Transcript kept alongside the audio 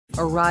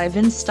Arrive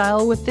in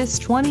style with this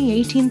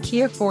 2018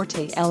 Kia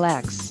Forte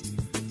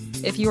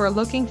LX. If you are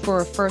looking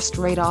for a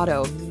first-rate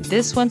auto,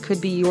 this one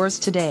could be yours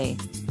today.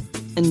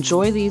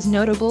 Enjoy these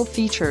notable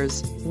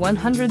features: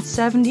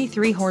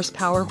 173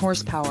 horsepower,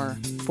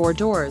 4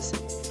 doors,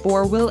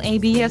 4-wheel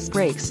ABS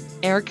brakes,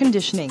 air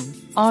conditioning,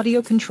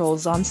 audio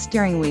controls on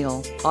steering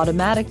wheel,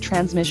 automatic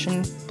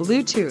transmission,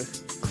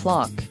 Bluetooth,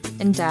 clock,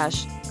 and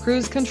dash,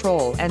 cruise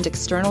control and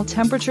external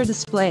temperature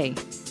display.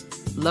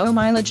 Low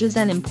mileage is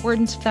an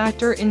important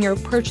factor in your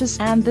purchase,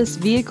 and this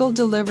vehicle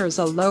delivers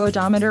a low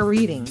odometer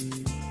reading.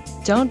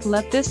 Don't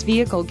let this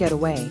vehicle get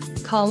away.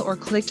 Call or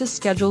click to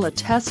schedule a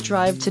test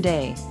drive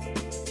today.